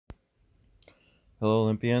Hello,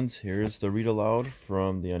 Olympians. Here's the read aloud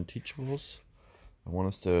from the Untouchables. I want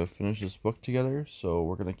us to finish this book together, so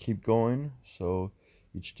we're going to keep going. So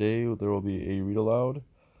each day there will be a read aloud.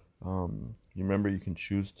 You remember you can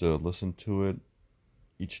choose to listen to it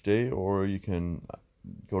each day, or you can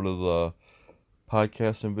go to the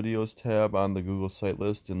podcast and videos tab on the Google site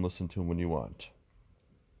list and listen to them when you want.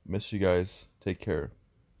 Miss you guys. Take care.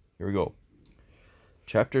 Here we go.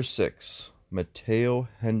 Chapter 6, Matteo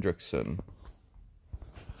Hendrickson.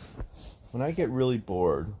 When I get really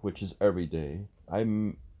bored, which is every day, I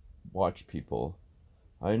watch people.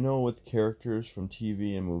 I know with characters from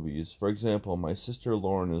TV and movies. For example, my sister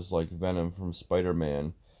Lauren is like Venom from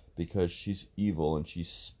Spider-Man because she's evil and she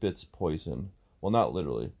spits poison. Well, not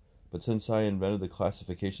literally, but since I invented the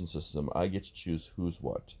classification system, I get to choose who's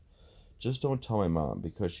what. Just don't tell my mom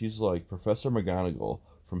because she's like Professor McGonagall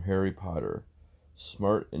from Harry Potter.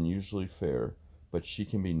 Smart and usually fair, but she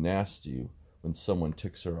can be nasty when someone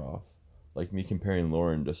ticks her off. Like me comparing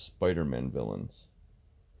Lauren to Spider-Man villains.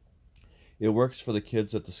 It works for the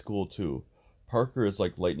kids at the school too. Parker is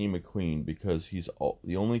like Lightning McQueen because he's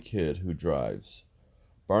the only kid who drives.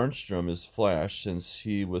 Barnstrom is Flash since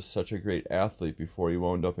he was such a great athlete before he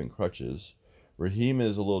wound up in crutches. Raheem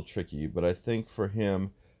is a little tricky, but I think of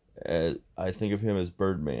him as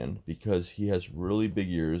Birdman because he has really big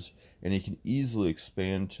ears and he can easily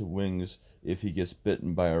expand to wings if he gets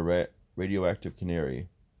bitten by a radioactive canary.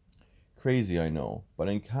 Crazy, I know, but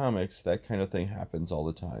in comics, that kind of thing happens all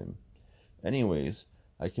the time. Anyways,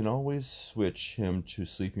 I can always switch him to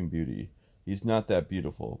Sleeping Beauty. He's not that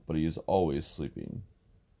beautiful, but he is always sleeping.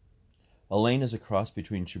 Elaine is a cross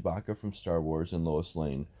between Chewbacca from Star Wars and Lois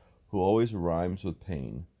Lane, who always rhymes with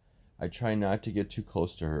pain. I try not to get too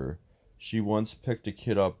close to her. She once picked a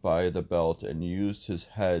kid up by the belt and used his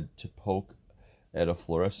head to poke at a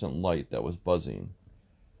fluorescent light that was buzzing.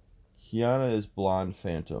 Kiana is Blonde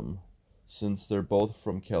Phantom, since they're both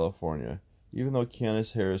from California, even though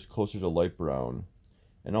Kiana's hair is closer to light brown.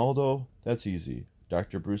 And although that's easy,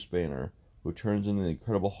 Dr. Bruce Banner, who turns into the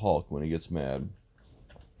Incredible Hulk when he gets mad.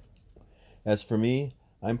 As for me,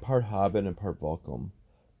 I'm part Hobbit and part Vulcan.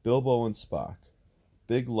 Bilbo and Spock.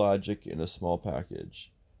 Big logic in a small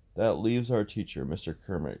package. That leaves our teacher, Mr.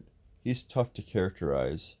 Kermit. He's tough to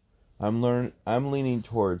characterize. I'm leaning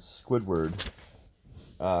towards Squidward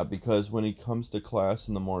because when he comes to class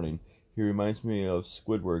in the morning, he reminds me of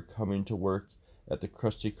Squidward coming to work at the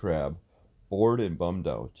Krusty Krab, bored and bummed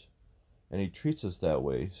out. And he treats us that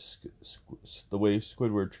way, the way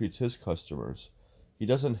Squidward treats his customers. He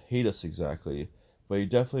doesn't hate us exactly, but he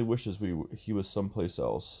definitely wishes he was someplace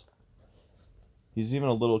else. He's even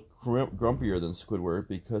a little grumpier than Squidward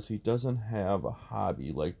because he doesn't have a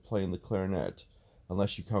hobby like playing the clarinet,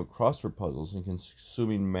 unless you count crossword puzzles and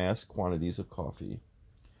consuming mass quantities of coffee.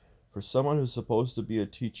 For someone who's supposed to be a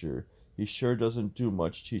teacher, he sure doesn't do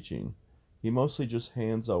much teaching. He mostly just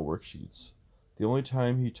hands out worksheets. The only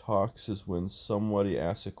time he talks is when somebody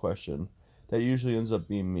asks a question. That usually ends up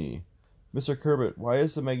being me. Mr. Kermit, why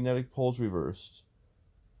is the magnetic poles reversed?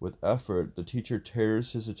 With effort, the teacher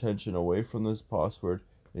tears his attention away from this password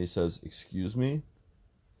and he says, "Excuse me?"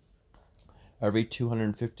 Every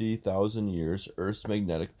 250,000 years, Earth's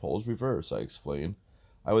magnetic poles reverse, I explain.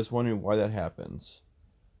 I was wondering why that happens.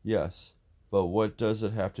 Yes, but what does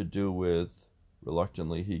it have to do with...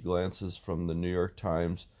 Reluctantly, he glances from the New York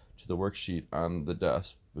Times to the worksheet on the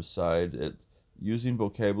desk beside it, using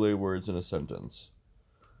vocabulary words in a sentence.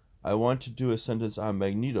 I want to do a sentence on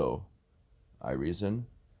Magneto, I reason,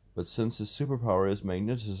 but since his superpower is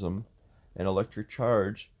magnetism and electric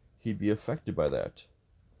charge, he'd be affected by that.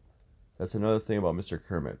 That's another thing about Mr.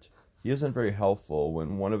 Kermit. He isn't very helpful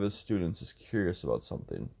when one of his students is curious about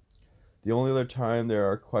something. The only other time there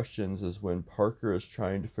are questions is when Parker is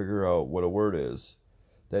trying to figure out what a word is.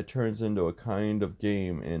 That turns into a kind of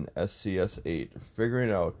game in SCS 8,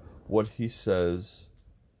 figuring out what he says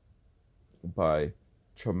by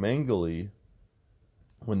tremangly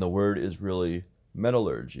when the word is really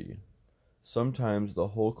metallurgy. Sometimes the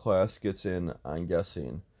whole class gets in on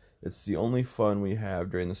guessing. It's the only fun we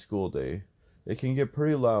have during the school day. It can get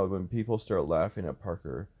pretty loud when people start laughing at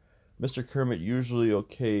Parker. Mr. Kermit usually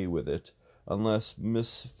okay with it, unless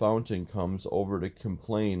Miss Fountain comes over to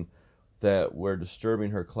complain that we're disturbing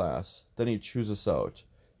her class. Then he chews us out.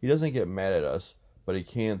 He doesn't get mad at us, but he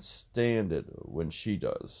can't stand it when she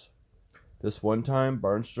does. This one time,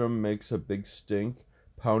 Barnstrom makes a big stink,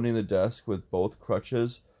 pounding the desk with both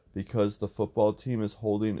crutches because the football team is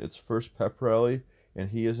holding its first pep rally and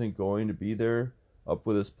he isn't going to be there up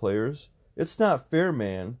with his players. "It's not fair,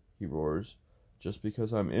 man," he roars. Just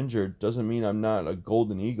because I'm injured doesn't mean I'm not a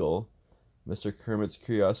golden eagle. Mr. Kermit's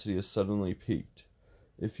curiosity is suddenly piqued.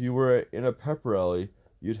 If you were in a pep rally,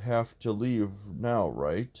 you'd have to leave now,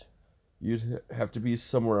 right? You'd have to be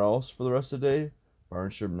somewhere else for the rest of the day?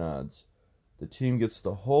 Barnstrom nods. The team gets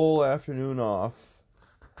the whole afternoon off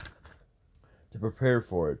to prepare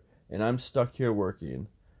for it, and I'm stuck here working.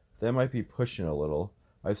 That might be pushing a little.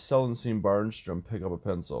 I've seldom seen Barnstrom pick up a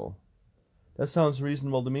pencil. That sounds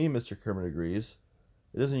reasonable to me, Mr. Kermit agrees.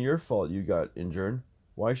 It isn't your fault you got injured.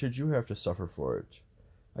 Why should you have to suffer for it?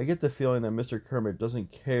 I get the feeling that Mr. Kermit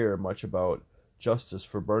doesn't care much about justice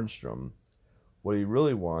for Barnstrom. What he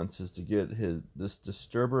really wants is to get this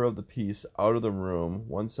disturber of the peace out of the room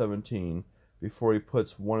 117 before he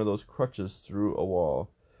puts one of those crutches through a wall.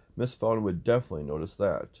 Miss Felton would definitely notice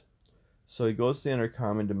that. So he goes to the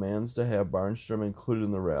intercom and demands to have Barnstrom included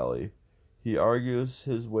in the rally. He argues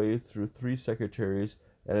his way through 3 secretaries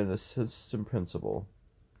and an assistant principal.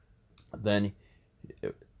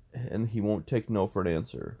 And he won't take no for an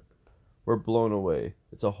answer. We're blown away.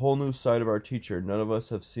 It's a whole new side of our teacher none of us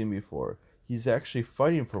have seen before. He's actually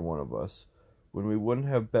fighting for one of us, when we wouldn't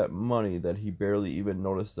have bet money that he barely even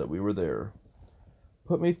noticed that we were there.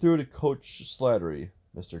 Put me through to Coach Slattery,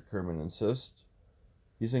 Mr. Kermit insists.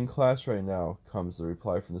 He's in class right now, comes the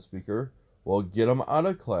reply from the speaker. Well, get him out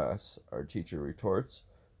of class, our teacher retorts.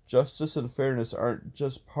 Justice and fairness aren't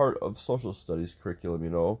just part of social studies curriculum, you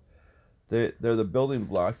know. They're the building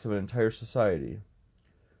blocks of an entire society.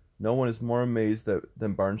 No one is more amazed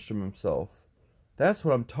than Barnstrom himself. That's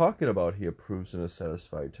what I'm talking about, he approves in a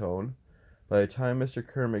satisfied tone. By the time Mr.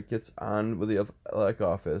 Kermit gets on with the athletic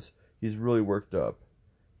office, he's really worked up.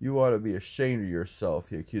 You ought to be ashamed of yourself,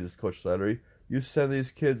 he accuses Coach Slattery. You send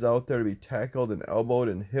these kids out there to be tackled and elbowed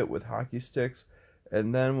and hit with hockey sticks,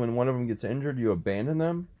 and then when one of them gets injured, you abandon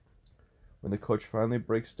them? When the coach finally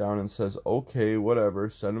breaks down and says, okay, whatever,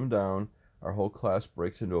 send him down, our whole class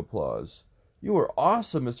breaks into applause. You were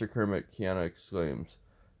awesome, Mr. Kermit, Kiana exclaims.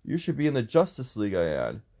 You should be in the Justice League, I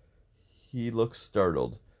add. He looks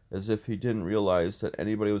startled, as if he didn't realize that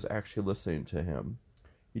anybody was actually listening to him.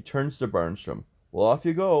 He turns to Barnstrom. Well, off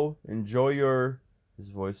you go. Enjoy your... His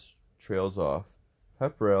voice trails off.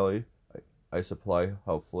 Pep rally, I supply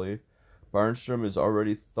helpfully. Barnstrom is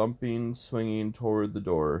already swinging toward the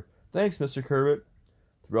door. Thanks, Mr. Kermit.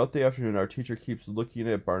 Throughout the afternoon, our teacher keeps looking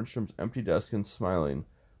at Barnstrom's empty desk and smiling.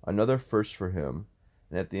 Another first for him.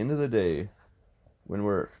 And at the end of the day, when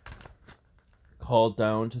we're called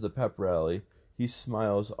down to the pep rally, he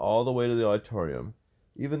smiles all the way to the auditorium.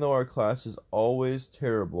 Even though our class is always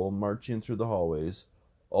terrible marching through the hallways,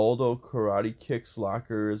 Aldo karate kicks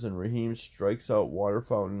lockers and Raheem strikes out water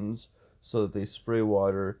fountains so that they spray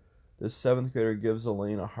water, the 7th grader gives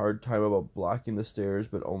Elaine a hard time about blocking the stairs,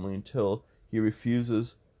 but only until he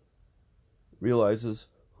realizes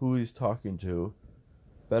who he's talking to.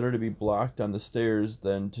 Better to be blocked on the stairs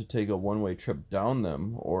than to take a one-way trip down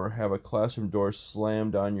them, or have a classroom door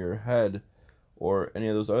slammed on your head, or any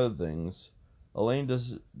of those other things. Elaine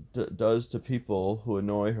does to people who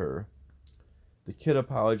annoy her. The kid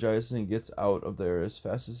apologizes and gets out of there as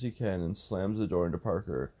fast as he can and slams the door into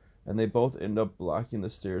Parker, and they both end up blocking the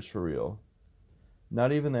stairs for real.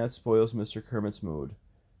 Not even that spoils Mr. Kermit's mood.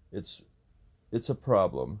 It's a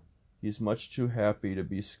problem. He's much too happy to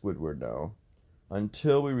be Squidward now.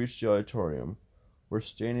 Until we reach the auditorium. We're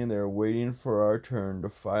standing there waiting for our turn to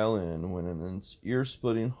file in when an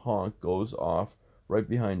ear-splitting honk goes off right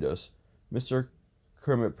behind us. Mr.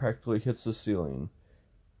 Kermit practically hits the ceiling.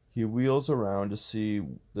 He wheels around to see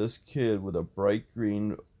this kid with a bright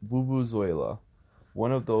green vuvuzela,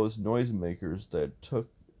 one of those noisemakers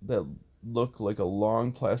that look like a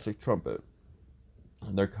long plastic trumpet.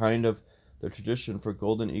 And they're tradition for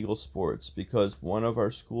Golden Eagle sports because one of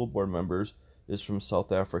our school board members is from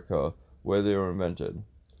South Africa, where they were invented.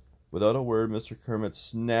 Without a word, Mr. Kermit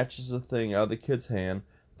snatches the thing out of the kid's hand,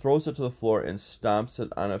 throws it to the floor, and stomps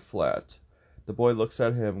it on it flat. The boy looks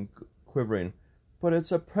at him, quivering. But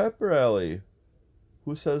it's a pep rally.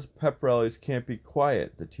 Who says pep rallies can't be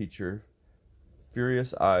quiet? The teacher,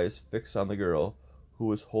 furious eyes fixed on the girl, who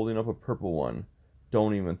was holding up a purple one.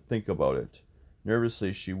 Don't even think about it.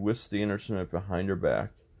 Nervously, she whisks the instrument behind her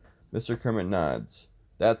back. Mr. Kermit nods.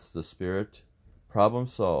 That's the spirit. Problem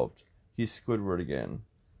solved. He's Squidward again.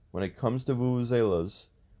 When it comes to vuvuzelas,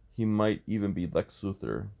 he might even be Lex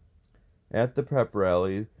Luthor. At the pep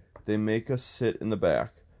rally, they make us sit in the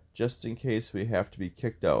back, just in case we have to be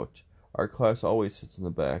kicked out. Our class always sits in the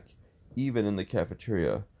back, even in the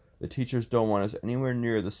cafeteria. The teachers don't want us anywhere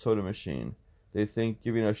near the soda machine. They think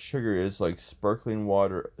giving us sugar is like sprinkling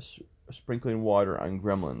water on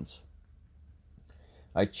gremlins.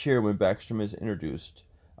 I cheer when Backstrom is introduced.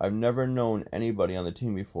 I've never known anybody on the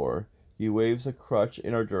team before. He waves a crutch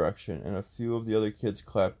in our direction, and a few of the other kids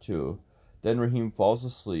clap too. Then Raheem falls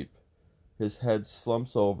asleep. His head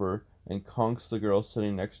slumps over and conks the girl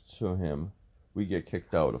sitting next to him. We get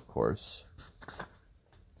kicked out, of course.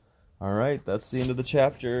 Alright, that's the end of the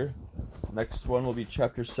chapter. Next one will be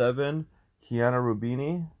chapter 7, Kiana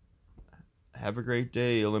Rubini. Have a great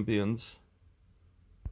day, Olympians.